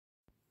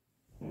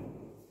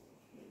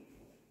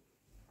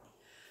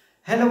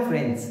Hello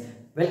friends,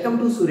 welcome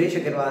to Suresh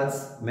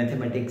Aggarwal's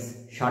Mathematics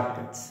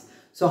Shortcuts.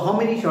 So how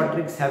many short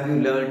tricks have you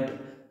learned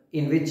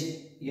in which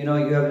you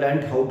have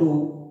learned how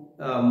to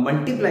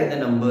multiply the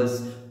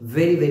numbers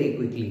very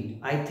quickly?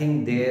 I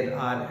think there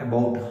are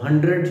about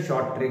 100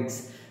 short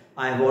tricks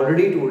I have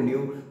already told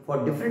you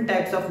for different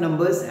types of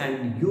numbers,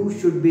 and you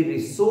should be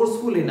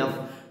resourceful enough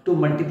to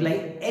multiply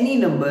any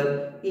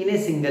number in a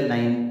single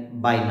line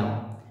by now.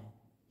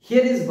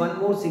 Here is one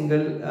more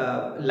single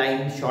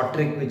line short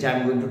trick which I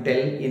am going to tell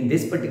in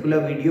this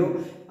particular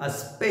video, a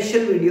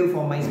special video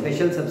for my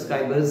special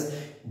subscribers.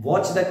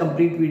 Watch the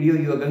complete video.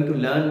 You are going to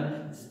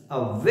learn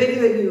a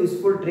very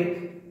useful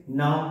trick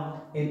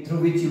now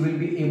through which you will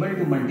be able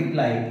to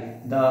multiply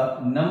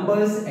the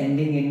numbers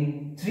ending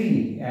in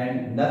 3,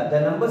 and the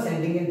numbers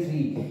ending in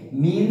 3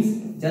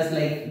 means just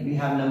like we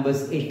have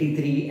numbers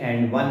 83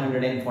 and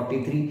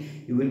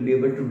 143, you will be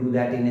able to do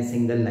that in a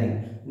single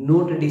line.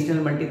 No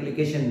traditional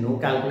multiplication, no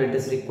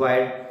calculators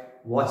required.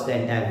 Watch the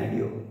entire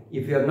video.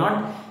 If you have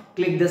not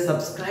clicked the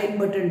subscribe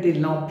button till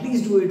now,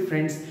 please do it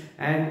friends,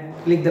 and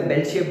click the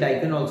bell shaped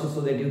icon also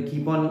so that you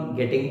keep on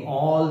getting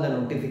all the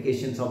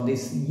notifications of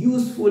this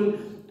useful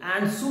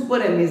and super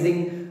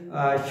amazing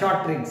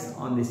short tricks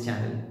on this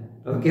channel.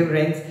 Okay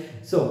friends,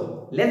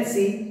 so let's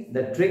see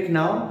the trick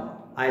now.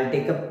 I'll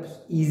take up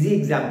easy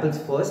examples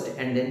first,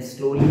 and then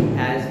slowly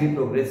as we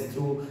progress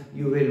through,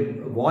 you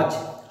will watch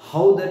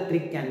how the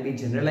trick can be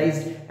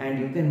generalized and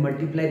you can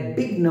multiply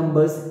big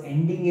numbers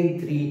ending in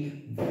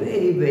 3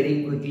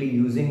 very quickly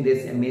using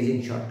this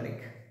amazing short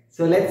trick.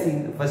 So let's see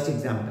the first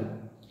example.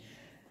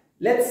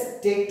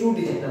 Let's take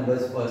 2-digit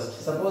numbers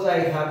first. Suppose I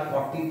have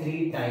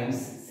 43 times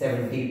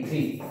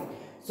 73.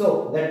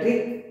 So the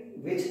trick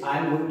which I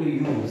am going to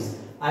use,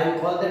 I'll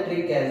call the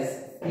trick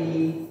as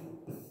P,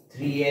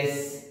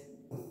 3s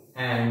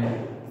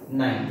and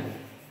 9.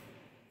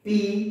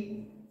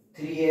 P,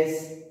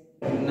 3s,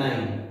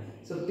 9.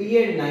 So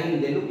P and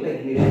 9, they look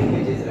like mirror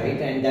images,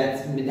 right? And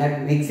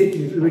that makes it a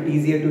little bit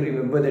easier to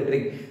remember the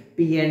trick.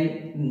 P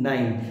and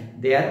 9,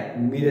 they are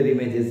mirror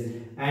images.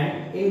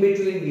 And in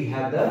between we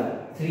have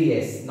the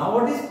 3s. Now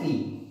what is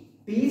P?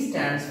 P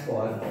stands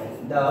for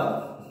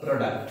the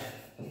product.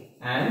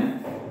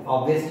 And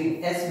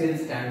obviously S will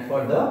stand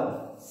for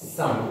the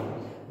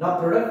sum. Now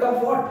product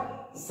of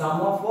what?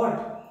 Sum of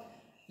what?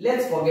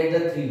 Let's forget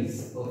the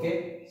 3's,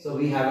 okay? So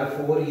we have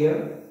a 4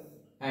 here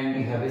and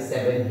we have a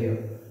 7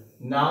 here.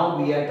 Now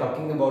we are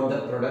talking about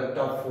the product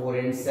of 4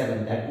 and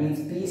 7. That means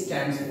P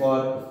stands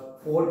for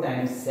 4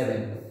 times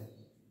 7.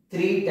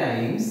 3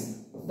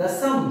 times the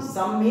sum.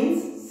 Sum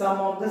means sum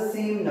of the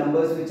same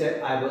numbers which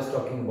I was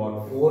talking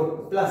about.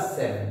 4 plus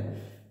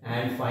 7.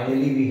 And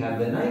finally we have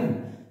the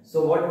 9.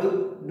 So what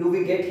do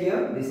we get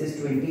here? This is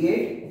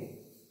 28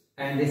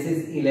 and this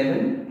is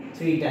 11.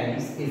 3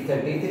 times is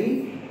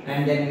 33.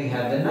 And then we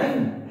have the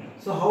 9.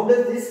 So how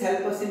does this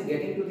help us in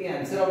getting to the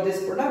answer of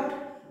this product?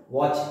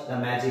 Watch the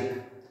magic.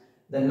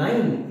 The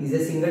 9 is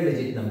a single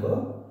digit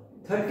number.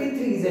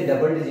 33 is a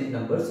double digit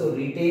number. So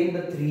retain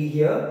the 3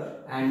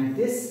 here, and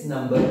this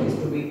number is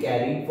to be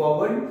carried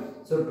forward.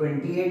 So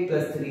 28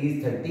 plus 3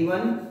 is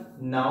 31.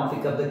 Now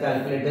pick up the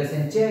calculators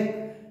and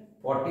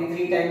check.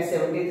 43 times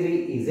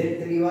 73, is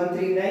it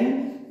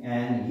 3139?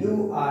 And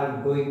you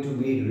are going to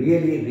be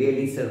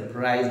really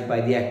surprised by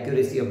the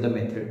accuracy of the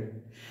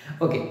method.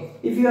 Okay,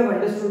 if you have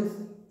understood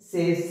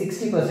say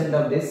 60%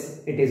 of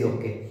this, it is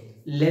okay.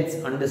 Let's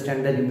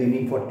understand the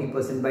remaining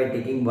 40% by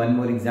taking one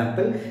more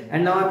example.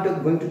 And now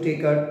I'm going to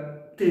take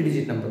a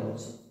 3-digit number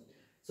also.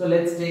 So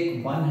let's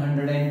take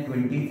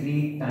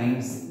 123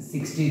 times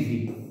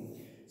 63.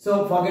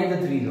 So forget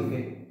the 3's,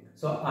 okay.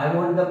 So I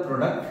want the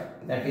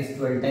product, that is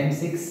 12 times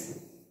 6.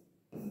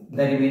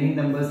 The remaining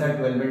numbers are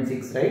 12 and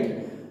 6,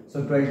 right?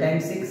 So 12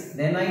 times 6.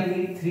 Then I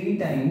need 3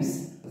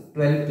 times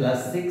 12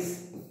 plus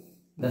 6,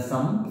 the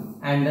sum,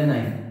 and the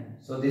 9.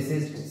 So this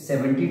is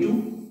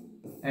 72.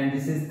 And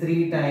this is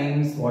 3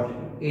 times what?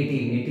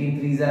 18.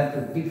 18 3s are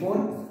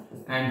 54.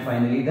 And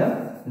finally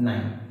the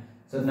 9.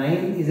 So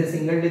 9 is a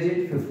single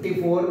digit.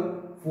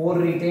 54. 4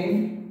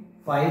 retained.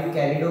 5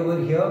 carried over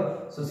here.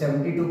 So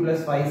 72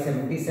 plus 5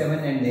 77.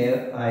 And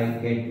there I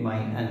get my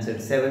answer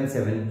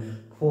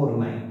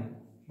 7749.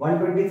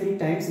 123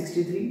 times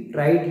 63.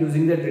 Try it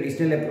using the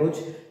traditional approach.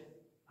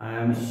 I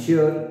am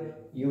sure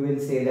you will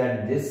say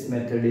that this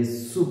method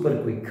is super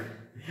quick.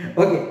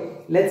 Okay.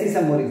 Let's see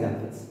some more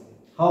examples.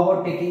 How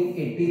about taking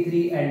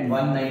 83 and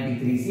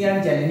 193? See, I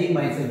am challenging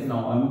myself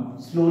now. I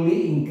am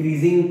slowly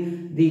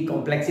increasing the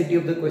complexity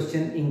of the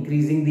question,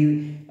 increasing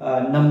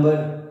the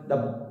number. The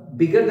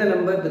bigger the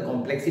number, the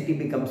complexity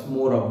becomes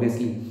more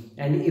obviously.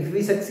 And if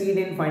we succeed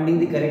in finding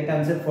the correct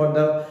answer for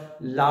the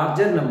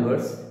larger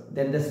numbers,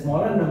 then the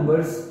smaller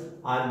numbers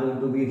are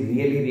going to be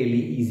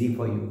really easy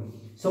for you.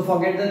 So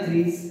forget the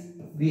 3's.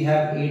 We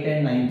have 8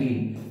 and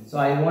 19. So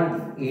I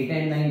want 8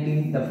 and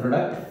 19, the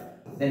product.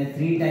 Then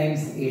 3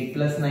 times 8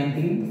 plus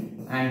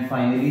 19, and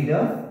finally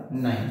the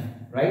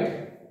 9,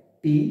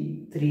 right?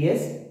 P,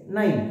 3s,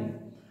 9.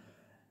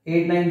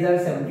 8 9s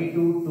are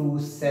 72, 2,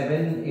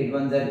 7, 8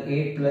 1s are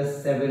 8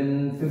 plus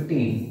 7,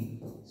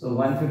 15. So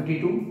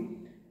 152.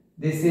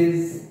 This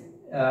is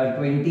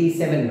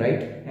 27,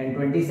 right? And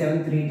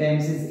 27 3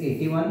 times is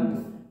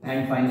 81,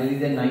 and finally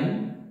the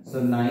 9.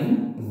 So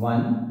 9,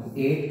 1,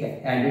 8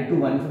 added to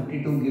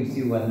 152 gives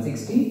you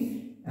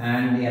 160,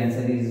 and the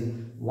answer is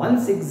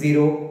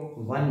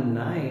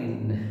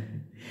 16019.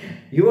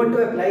 You want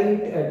to apply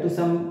it to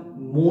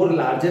some more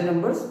larger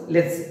numbers?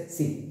 Let's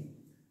see.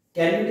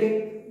 Can you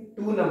take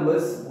two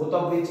numbers, both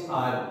of which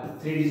are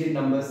 3-digit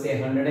numbers, say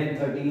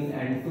 113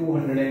 and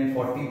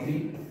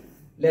 243?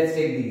 Let's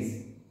take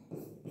these.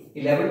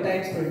 11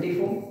 times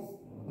 24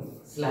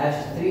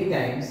 slash 3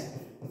 times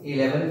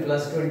 11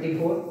 plus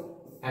 24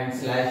 and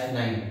slash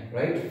 9,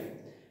 right?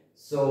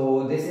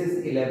 So this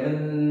is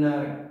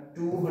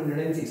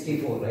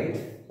 264, right?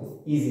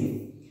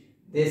 Easy.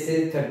 This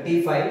is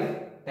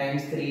 35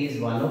 times 3 is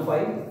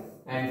 105,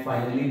 and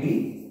finally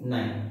the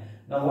 9.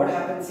 Now what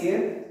happens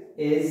here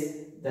is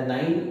the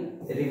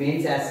 9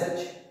 remains as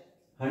such.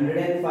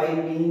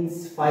 105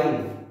 means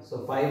 5,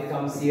 so 5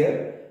 comes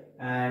here,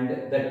 and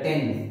the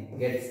 10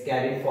 gets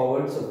carried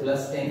forward, so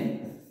plus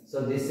 10.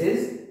 So this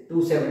is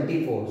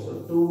 274.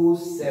 So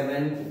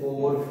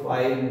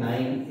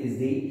 27459 is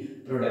the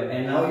product.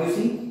 And now you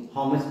see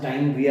how much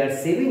time we are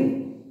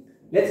saving.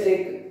 Let's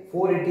take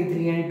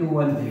 483 and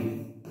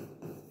 213.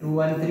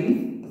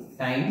 213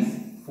 times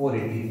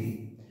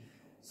 483.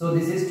 So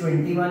this is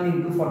 21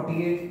 into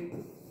 48.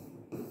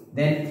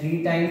 Then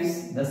 3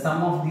 times the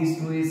sum of these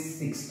two is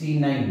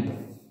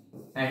 69.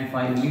 And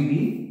finally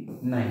the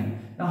 9.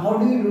 Now how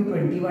do you do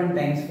 21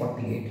 times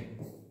 48?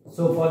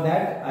 So for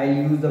that I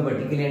use the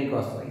vertically and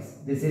crosswise.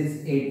 This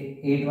is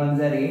 8 ones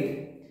are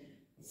 8.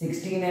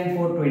 16 and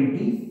 4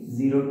 20.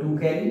 0 2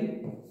 carry.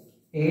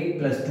 8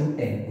 plus 2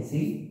 10.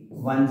 See,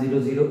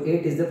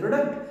 1008 is the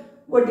product.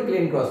 Vertically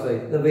and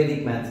crosswise, the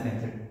Vedic maths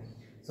method.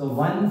 So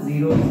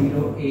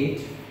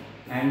 1008,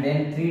 and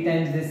then 3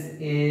 times this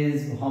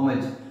is how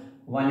much?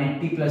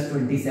 180 plus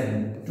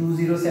 27,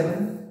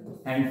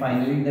 207, and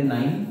finally the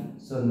 9.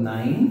 So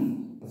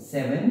 9,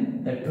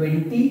 7, the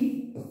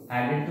 20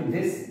 added to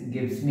this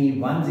gives me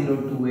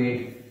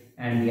 1028,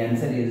 and the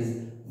answer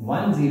is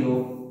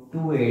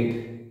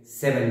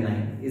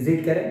 102879. Is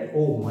it correct?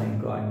 Oh my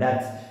god,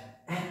 that's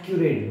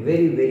accurate,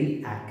 very,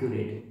 very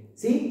accurate.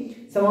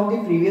 See, some of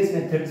the previous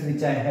methods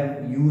which I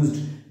have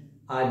used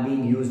are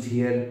being used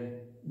here,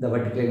 the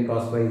vertical and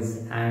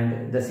crosswise,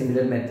 and the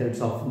similar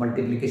methods of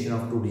multiplication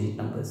of 2-digit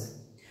numbers.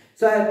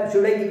 So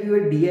should I give you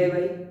a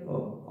DIY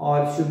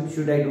or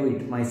should I do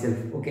it myself?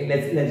 Okay,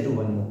 let's do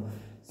one more.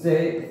 So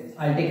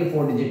I'll take a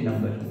 4-digit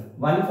number,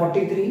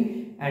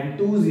 143 and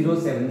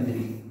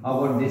 2073.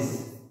 How about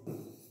this?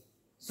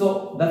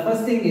 So the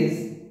first thing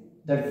is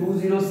the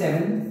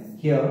 207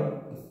 here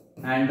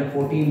and the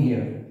 14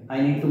 here. I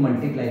need to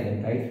multiply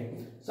them, right?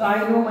 So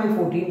I know my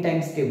 14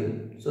 times table.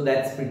 So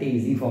that's pretty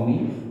easy for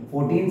me.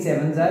 14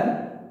 sevens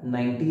are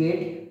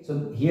 98.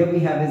 So here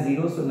we have a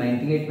 0. So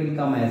 98 will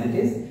come as it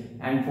is.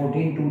 And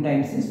 14 2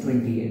 times is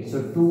 28.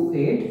 So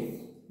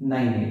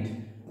 2898.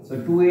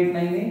 So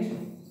 2898.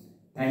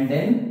 And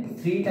then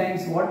 3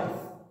 times what?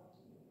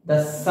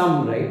 The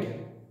sum, right?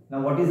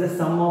 Now what is the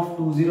sum of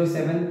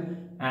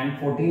 207 and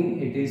 14?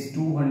 It is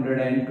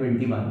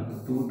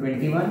 221.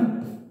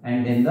 221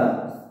 and then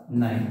the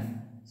 9.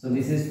 So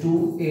this is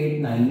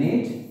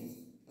 2898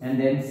 and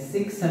then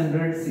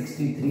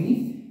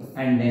 663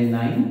 and then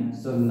 9.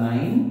 So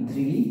 9,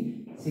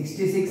 3,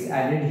 66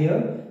 added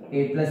here.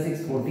 8 plus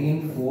 6,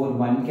 14, 4,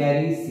 1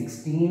 carry,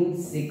 16,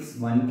 6,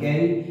 1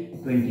 carry,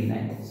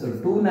 29. So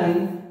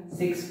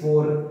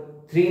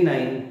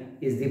 296439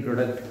 is the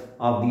product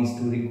of these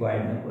two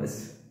required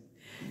numbers.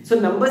 So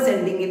numbers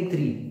ending in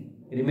 3.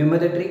 Remember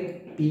the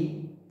trick?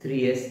 P,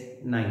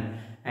 3S, 9.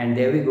 And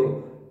there we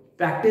go.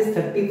 Practice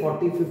 30,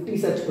 40, 50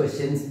 such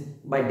questions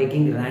by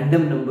taking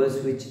random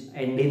numbers which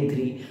end in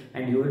 3,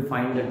 and you will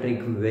find the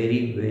trick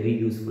very, very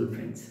useful,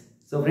 friends.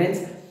 So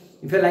friends,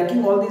 if you're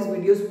liking all these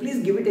videos,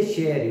 please give it a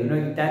share. You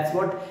know, that's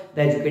what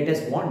the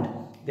educators want.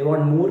 They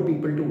want more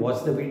people to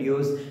watch the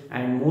videos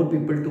and more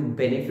people to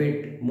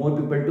benefit, more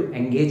people to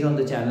engage on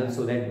the channel,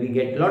 so that we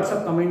get lots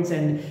of comments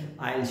and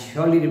I'll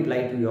surely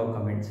reply to your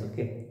comments,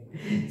 okay?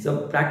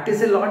 So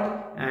practice a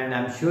lot, and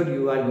I'm sure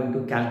you are going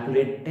to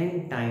calculate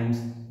 10 times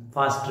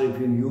faster if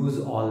you use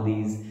all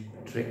these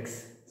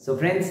tricks. So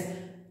friends,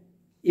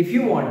 if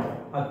you want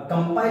a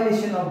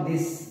compilation of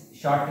these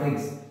short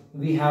tricks,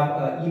 we have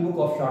an ebook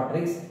of short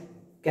tricks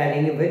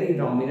carrying a very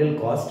nominal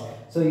cost.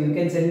 So you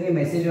can send me a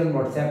message on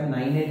WhatsApp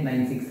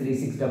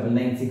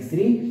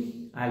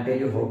 9896369963. I'll tell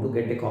you how to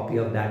get a copy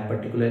of that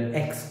particular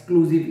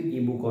exclusive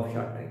ebook of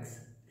short tricks.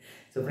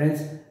 So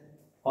friends,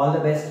 all the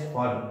best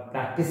for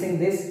practicing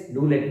this.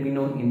 Do let me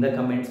know in the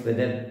comments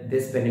whether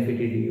this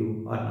benefited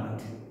you or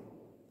not.